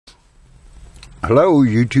Hello,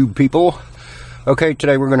 YouTube people. Okay,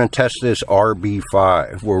 today we're going to test this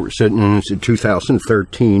RB5. Where we're sitting in this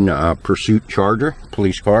 2013 Pursuit Charger,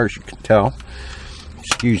 police car, as you can tell.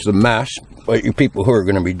 Excuse the mess, but you people who are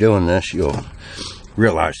going to be doing this, you'll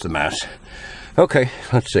realize the mess. Okay,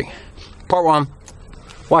 let's see. Part one.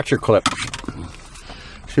 Watch your clips.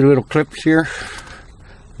 See the little clips here?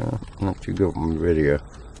 Not too good on the video.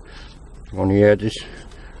 On the edges,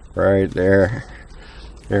 right there,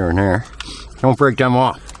 there and there. Don't break them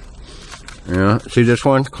off. Yeah, see this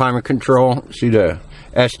one, climate control. See the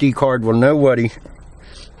SD card? Well, nobody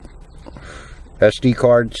SD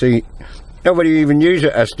card. See, nobody even used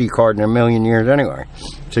an SD card in a million years anyway.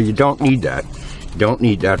 So you don't need that. You don't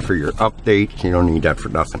need that for your updates. You don't need that for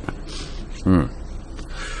nothing.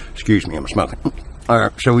 Excuse me, I'm smoking. All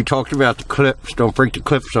right, so we talked about the clips. Don't break the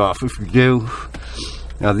clips off if you do.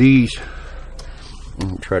 Now these,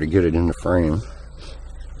 let me try to get it in the frame.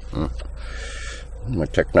 My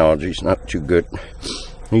technology's not too good.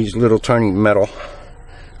 These little tiny metal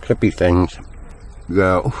clippy things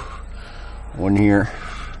go on here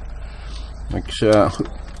like so.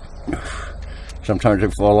 Sometimes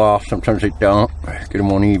they fall off, sometimes they don't. Get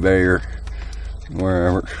them on eBay or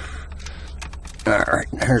wherever. Alright,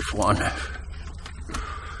 there's one.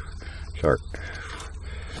 Sorry.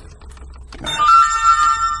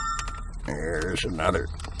 There's another.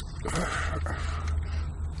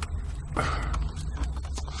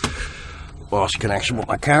 Lost connection with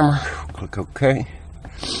my camera. Click OK.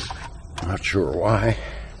 Not sure why.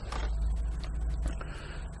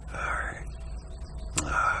 Alright.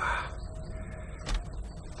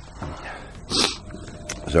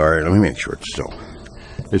 Sorry, let me make sure it's still.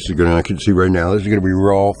 This is gonna, I can see right now, this is gonna be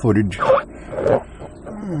raw footage. I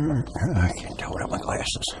can't tell without my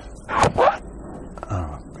glasses.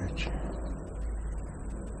 Oh, bitch.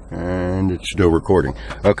 And it's still recording.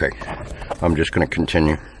 Okay. I'm just gonna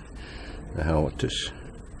continue. The hell with this.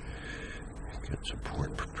 Get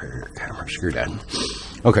support, prepare your camera, screw that.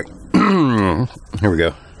 Okay, here we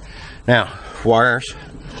go. Now, wires.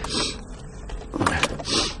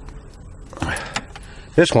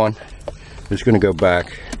 This one is going to go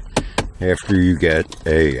back after you get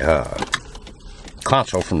a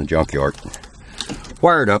console from the junkyard.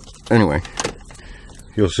 Wired up, anyway.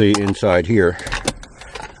 You'll see inside here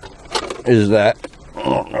is that, I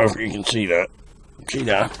don't know if you can see that. See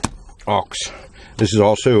that? Aux. This is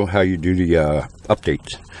also how you do the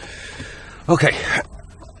updates. Okay,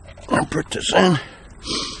 I'll put this in.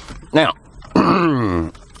 Now,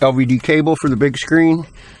 LVD cable for the big screen.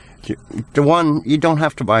 The one, you don't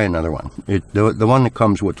have to buy another one. The one that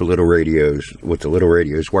comes with the little radios,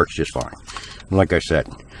 works just fine. And like I said,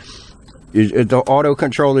 the auto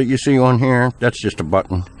control that you see on here, that's just a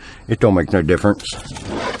button. It don't make no difference.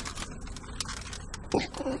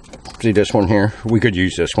 See this one here? We could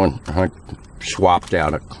use this one. I swapped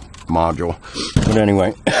out a module. But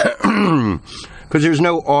anyway, because there's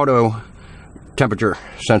no auto temperature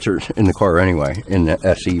sensors in the car anyway, in the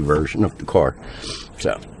SE version of the car.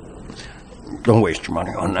 So, don't waste your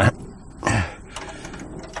money on that.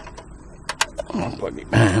 Buggy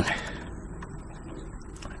man.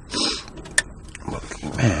 Buggy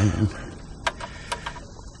man.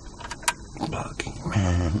 Buggy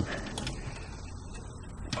man.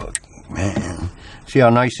 Man, see how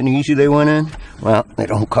nice and easy they went in? Well, they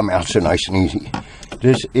don't come out so nice and easy.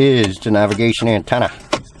 This is the navigation antenna.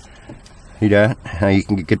 See that? Now you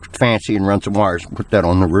can get fancy and run some wires and put that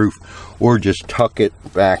on the roof, or just tuck it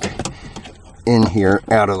back in here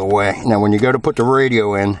out of the way. Now when you go to put the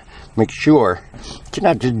radio in, make sure you're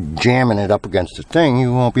not just jamming it up against the thing.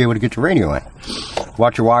 You won't be able to get the radio in.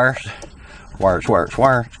 Watch your wires. Wires, wires,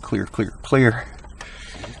 wires. Clear, clear, clear.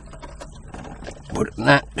 Put it in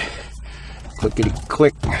that. Clickety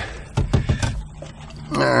click.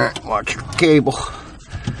 Alright, watch your cable.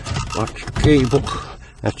 Watch your cable.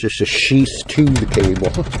 That's just a sheath to the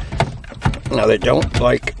cable. Now they don't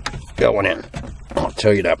like going in. I'll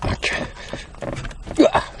tell you that much.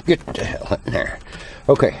 Get the hell in there.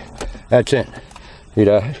 Okay, that's in. See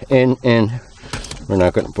that? In. We're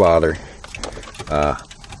not going to bother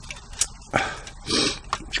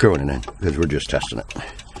screwing it in because we're just testing it.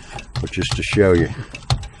 But just to show you,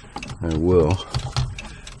 I will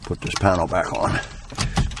put this panel back on.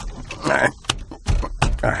 Alright.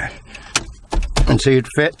 Alright. And see, it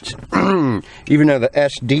fits. Even though the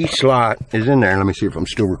SD slot is in there. Let me see if I'm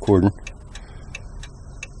still recording.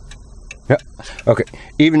 Yep. Okay.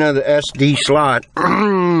 Even though the SD slot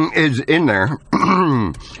is in there,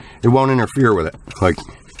 it won't interfere with it. Like,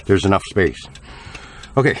 there's enough space.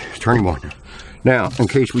 Okay, turning one. Now, in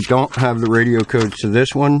case we don't have the radio codes to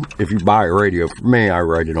this one, if you buy a radio from me, I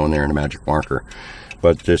write it on there in a magic marker.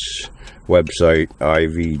 But this website,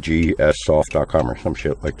 ivgssoft.com or some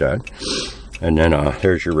shit like that. And then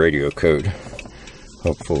there's your radio code.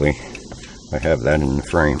 Hopefully I have that in the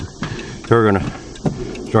frame. So we're gonna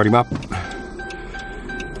start him up.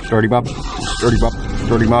 Start him up. Start him up.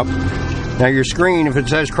 Start him up. Now your screen, if it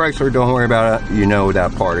says Chrysler, don't worry about it. You know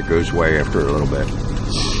that part, it goes away after a little bit.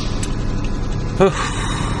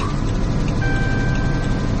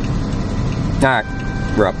 Alright,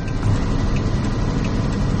 we're up.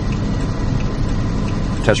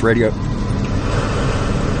 Test radio.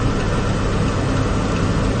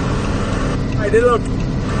 I did look.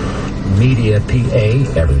 Media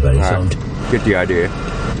PA, everybody's right. own. Get the idea.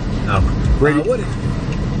 Oh.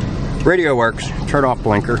 Radio works. Turn off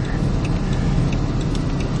blinker.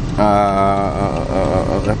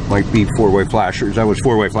 That might be four-way flashers. That was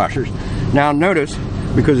four-way flashers. Now notice,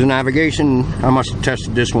 because the navigation, I must have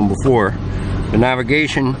tested this one before. The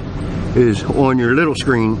navigation is on your little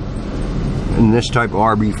screen in this type of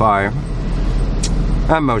RB5,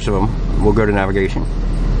 and most of them will go to navigation.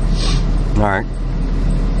 All right,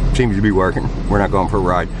 seems to be working. We're not going for a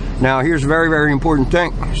ride. Now here's a very, very important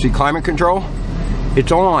thing. See climate control?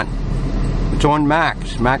 It's on. It's on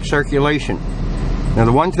max circulation. Now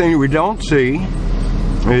the one thing we don't see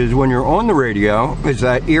is when you're on the radio is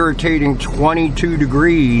that irritating 22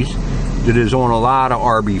 degrees that is on a lot of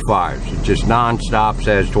RB5s. It just non-stop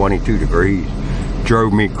says 22 degrees.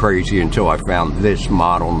 Drove me crazy until I found this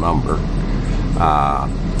model number.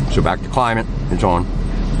 So back to climate, it's on.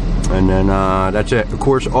 And then that's it. Of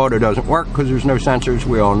course, auto doesn't work because there's no sensors.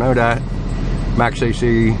 We all know that. Max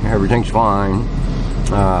AC, everything's fine.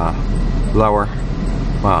 Lower.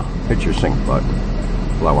 Well, hit your sync button.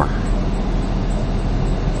 Lower.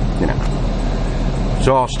 You know. It's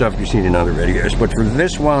all stuff you've seen in other videos. But for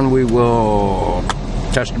this one, we will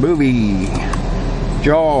test the movie.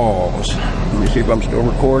 Jaws. Let me see if I'm still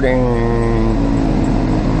recording.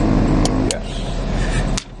 Yes.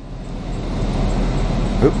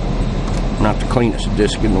 Oop. Not the cleanest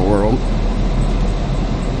disc in the world.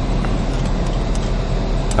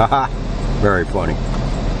 Haha. Very funny.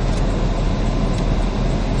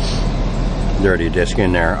 Dirty disc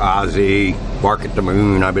in there. Ozzy. Bark at the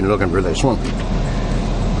Moon. I've been looking for this one.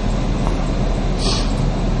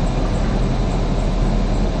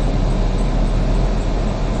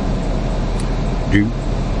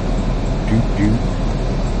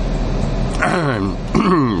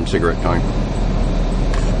 Cigarette time.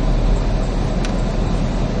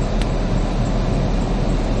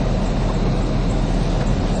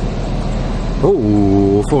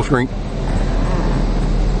 Oh, full screen.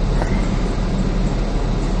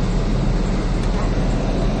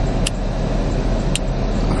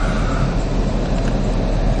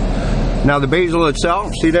 Now the basil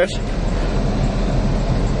itself, see this?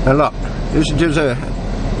 Now look, this is just a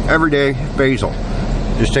everyday basil.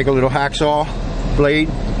 Just take a little hacksaw blade,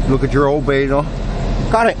 look at your old basil,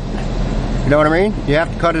 cut it. You know what I mean? You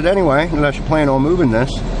have to cut it anyway, unless you plan on moving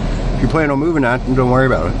this. If you plan on moving that, then don't worry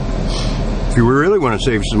about it. If you really want to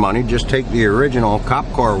save some money, just take the original cop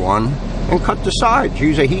car one and cut the sides.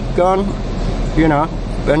 Use a heat gun, you know,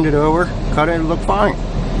 bend it over, cut it, it'll look fine.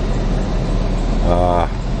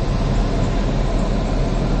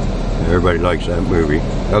 Everybody likes that movie.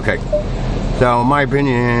 Okay, so in my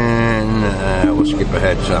opinion, we'll skip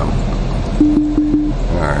ahead some.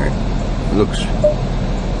 Alright, looks,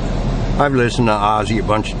 I've listened to Ozzy a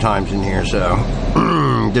bunch of times in here, so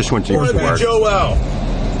this one seems to work. Joel.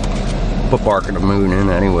 Put Bark at the Moon in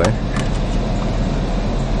anyway.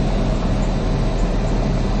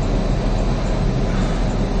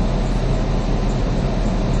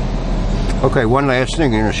 Okay, one last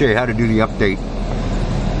thing, I'm going to show you how to do the update.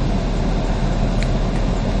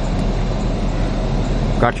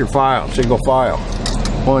 Got your file, single file,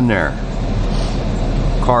 on there.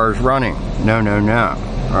 Car's running. No.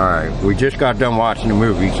 Alright, we just got done watching the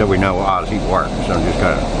movie, so we know Ozzy works. So I'm just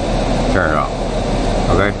gonna turn it off.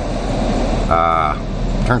 Okay?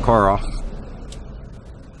 Turn car off.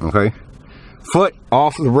 Okay? Foot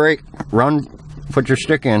off the brake. Run, put your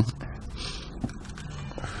stick in.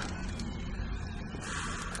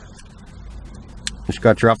 It's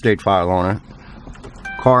got your update file on it.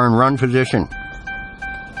 Car in run position.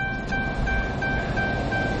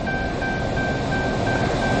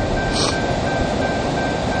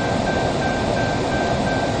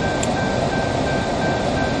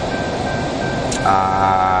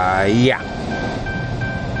 Yeah.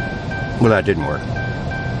 Well, that didn't work.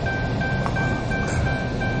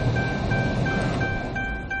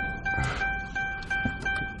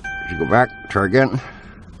 You go back, try again.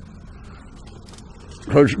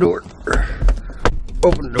 Close the door.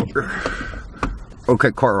 Open the door.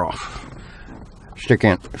 Okay, car off. Stick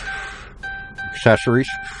in. Accessories.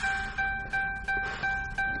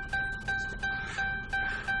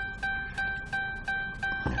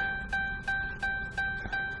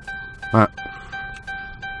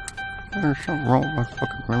 There's something wrong with my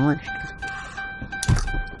fucking memory.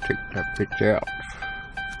 Take that bitch out.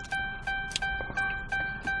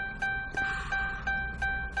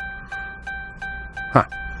 Huh.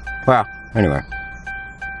 Well, anyway.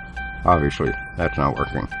 Obviously, that's not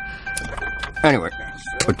working. Anyway,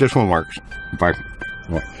 but this one works. Bye.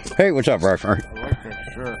 Hey, what's up, Bryce? I like that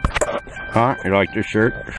shirt. Huh? You like this shirt?